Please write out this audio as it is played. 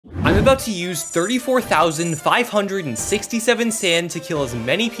about to use 34,567 sand to kill as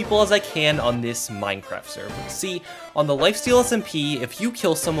many people as I can on this Minecraft server. See, on the Lifesteal SMP, if you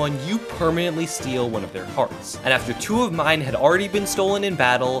kill someone, you permanently steal one of their hearts. And after 2 of mine had already been stolen in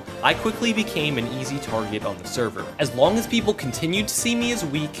battle, I quickly became an easy target on the server. As long as people continued to see me as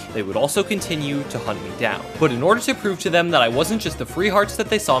weak, they would also continue to hunt me down. But in order to prove to them that I wasn't just the free hearts that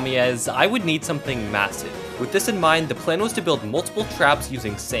they saw me as, I would need something massive. With this in mind, the plan was to build multiple traps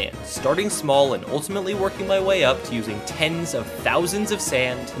using sand, starting small and ultimately working my way up to using tens of thousands of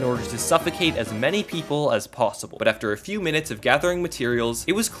sand in order to suffocate as many people as possible. But after a few minutes of gathering materials,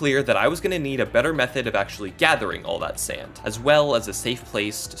 it was clear that I was going to need a better method of actually gathering all that sand, as well as a safe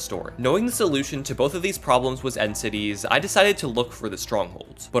place to store it. Knowing the solution to both of these problems was end cities, I decided to look for the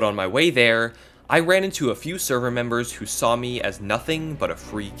strongholds. But on my way there, I ran into a few server members who saw me as nothing but a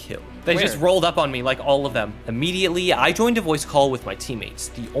free kill. They just rolled up on me, like all of them. Immediately, I joined a voice call with my teammates,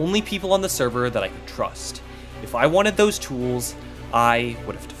 the only people on the server that I could trust. If I wanted those tools, I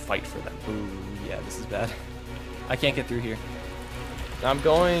would have to fight for them. Ooh, yeah, this is bad. I can't get through here. I'm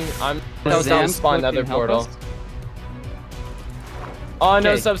spawn another portal. Oh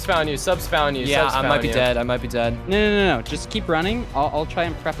no, subs found you, subs found you. Yeah, I might be dead, I might be dead. No, just keep running. I'll try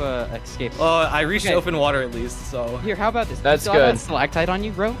and prep a escape. I reached open water at least, so. Here, how about this? That's good. Have that stalactite on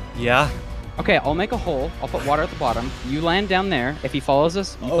you, bro? Yeah. Okay, I'll make a hole. I'll put water at the bottom. You land down there. If he follows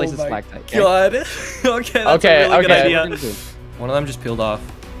us, you place a stalactite. Okay? God. Okay, that's a really good idea. Good. One of them just peeled off.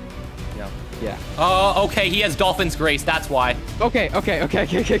 Yeah. Oh, okay, he has Dolphin's Grace, that's why. Okay.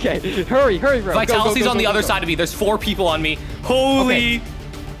 Hurry, bro. Vitality's on the other side of me. There's 4 people on me. Holy.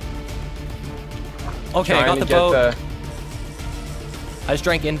 Okay, I got the boat. I just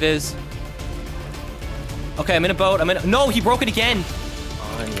drank Invis. Okay, I'm in a boat. No, he broke it again.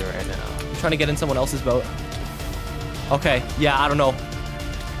 On you right now. I'm trying to get in someone else's boat. Okay, yeah, I don't know.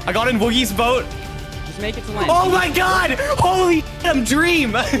 I got in Woogie's boat. Just make it to land. Oh my God! Holy I'm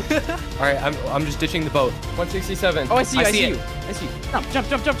Dream! All right, I'm just ditching the boat. 167. Oh, I see you.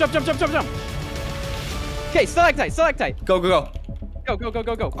 Jump. Okay, stalactite. Go. Go. All right,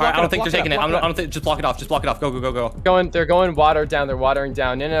 I don't think they're taking it. I don't think. Just block it off. Go. They're going water down. They're watering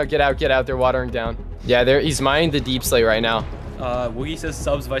down. No, get out. They're watering down. Yeah, he's mining the deep slate right now. Woogie says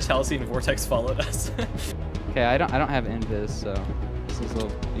subs, Vitality, and Vortex followed us. Okay, I don't have invis, so this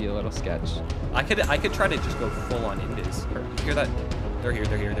will be a little sketch. I could try to just go full on invis. You hear that? They're here.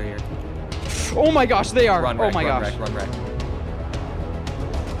 Oh my gosh, they are. Run wreck.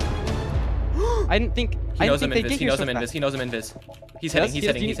 I didn't think. He knows I'm invis. He knows I'm invis. He's hitting. Do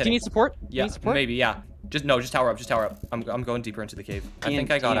you need support? Yeah, maybe. Yeah. Just tower up. I'm going deeper into the cave. I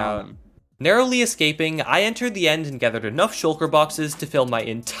think I got out. Narrowly escaping, I entered the end and gathered enough shulker boxes to fill my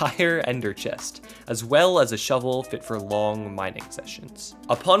entire ender chest, as well as a shovel fit for long mining sessions.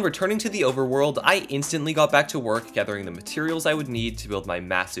 Upon returning to the overworld, I instantly got back to work gathering the materials I would need to build my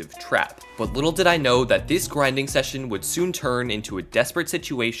massive trap. But little did I know that this grinding session would soon turn into a desperate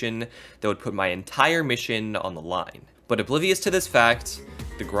situation that would put my entire mission on the line. But oblivious to this fact,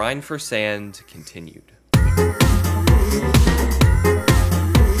 the grind for sand continued.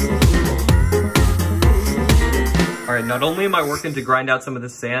 Alright, not only am I working to grind out some of the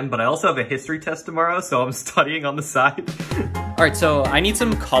sand, but I also have a history test tomorrow, so I'm studying on the side. Alright, so I need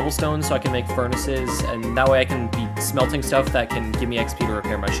some cobblestone so I can make furnaces, and that way I can be smelting stuff that can give me XP to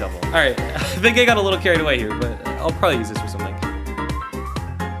repair my shovel. Alright, I think I got a little carried away here, but I'll probably use this for something.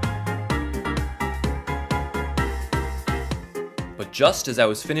 But just as I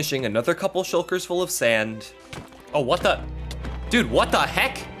was finishing another couple shulkers full of sand... Oh, what the... Dude, what the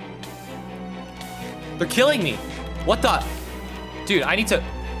heck? They're killing me! What the? Dude, I need to...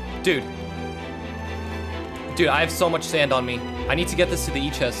 Dude, I have so much sand on me. I need to get this to the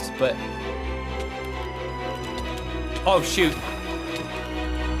E-chest, but... Oh, shoot.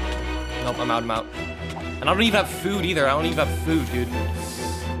 Nope, I'm out. And I don't even have food either. I don't even have food, dude.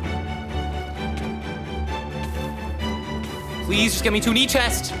 Please just get me to an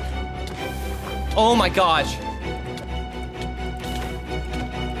E-chest. Oh my gosh.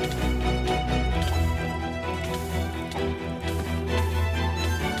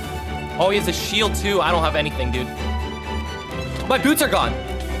 Oh, he has a shield too. I don't have anything, dude. My boots are gone.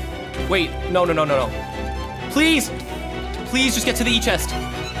 Wait, no. Please just get to the E-chest.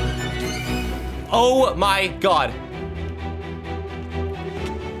 Oh my God.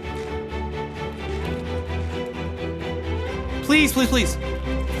 Please.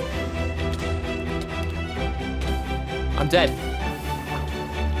 I'm dead.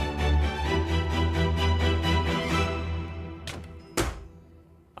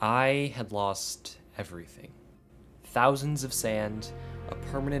 I had lost everything. Thousands of sand, a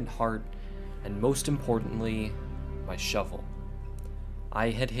permanent heart, and most importantly, my shovel. I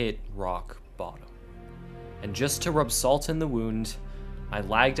had hit rock bottom. And just to rub salt in the wound, I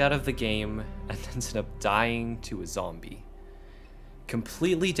lagged out of the game and ended up dying to a zombie.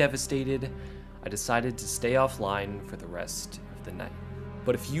 Completely devastated, I decided to stay offline for the rest of the night.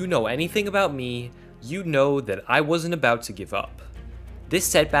 But if you know anything about me, you know that I wasn't about to give up. This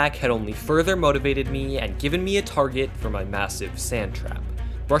setback had only further motivated me and given me a target for my massive sand trap.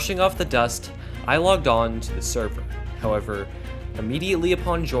 Brushing off the dust, I logged on to the server. However, immediately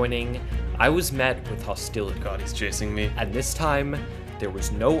upon joining, I was met with hostility. God, he's chasing me. And this time, there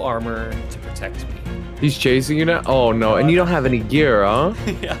was no armor to protect me. He's chasing you now? Oh no, and you don't have any gear, huh?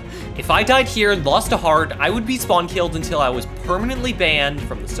 Yeah. If I died here and lost a heart, I would be spawn killed until I was permanently banned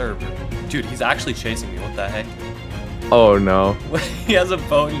from the server. Dude, he's actually chasing me, what the heck? Oh no. He has a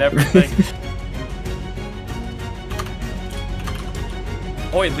boat and everything.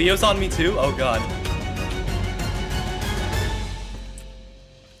 Oh wait, Leo's on me too? Oh god.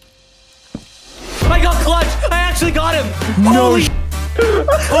 I got clutch! I actually got him! No.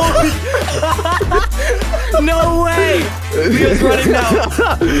 Holy no way! Leo's running now.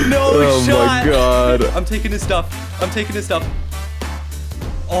 No Oh shot. my god. I'm taking his stuff. I'm taking his stuff.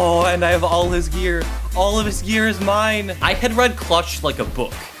 Oh, and I have all his gear. All of his gear is mine. I had read Clutch like a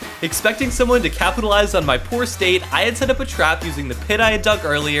book. Expecting someone to capitalize on my poor state, I had set up a trap using the pit I had dug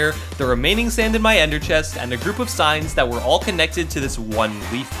earlier, the remaining sand in my ender chest, and a group of signs that were all connected to this one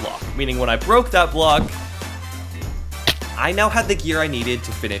leaf block. Meaning when I broke that block, I now had the gear I needed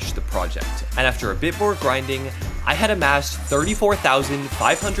to finish the project. And after a bit more grinding, I had amassed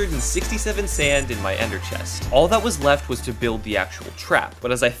 34,567 sand in my ender chest. All that was left was to build the actual trap,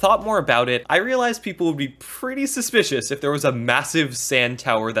 but as I thought more about it, I realized people would be pretty suspicious if there was a massive sand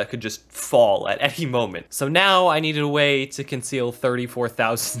tower that could just fall at any moment. So now I needed a way to conceal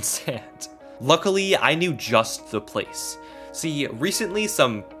 34,000 sand. Luckily, I knew just the place. See, recently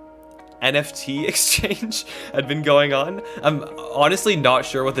some NFT exchange had been going on. I'm honestly not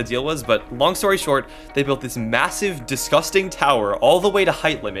sure what the deal was, but long story short, they built this massive, disgusting tower all the way to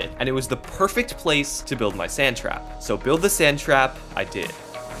height limit, and it was the perfect place to build my sand trap. So build the sand trap, I did.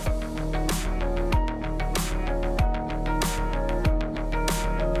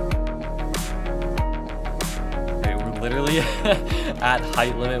 Okay, we're literally at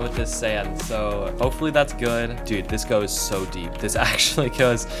height limit with this sand, so hopefully that's good. Dude, this goes so deep. This actually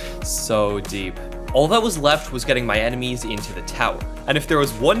goes so deep. All that was left was getting my enemies into the tower. And if there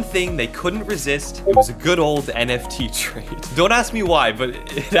was one thing they couldn't resist, it was a good old NFT trade. Don't ask me why, but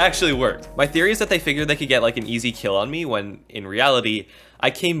it actually worked. My theory is that they figured they could get like an easy kill on me when in reality,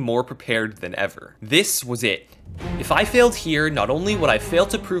 I came more prepared than ever. This was it. If I failed here, not only would I fail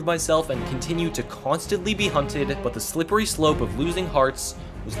to prove myself and continue to constantly be hunted, but the slippery slope of losing hearts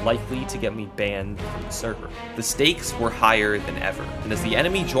was likely to get me banned from the server. The stakes were higher than ever, and as the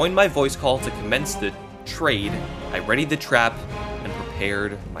enemy joined my voice call to commence the trade, I readied the trap and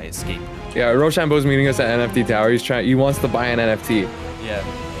prepared my escape. Yeah, Roshambo's meeting us at NFT Tower. He wants to buy an NFT. Yeah.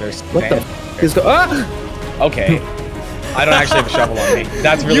 There's What the f is ah! Okay. I don't actually have a shovel on me.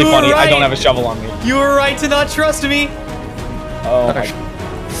 That's really funny. Right. I don't have a shovel on me. You were right to not trust me. Oh my.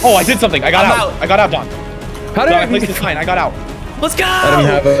 Oh, I did something. I got out. I got out, Don. How did Don, I placed this mine. I got out. Let's go! I don't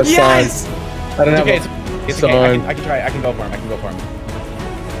have a yes! sign. I don't have Okay, a it's okay. sign. I can try. I can go for him. I can go for him.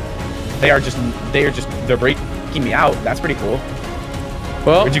 They're breaking me out. That's pretty cool.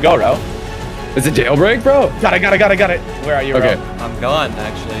 Well, Where'd you go, Ro? it's a jailbreak, bro. Got it. Where are you, Okay. Ro? I'm gone,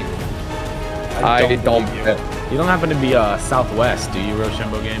 actually. I don't. You don't happen to be Southwest, do you,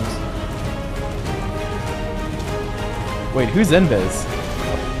 Roshambogames? Wait, who's Invis?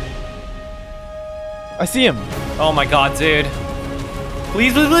 I see him. Oh my god, dude.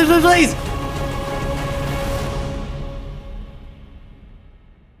 Please, please, please, please, please!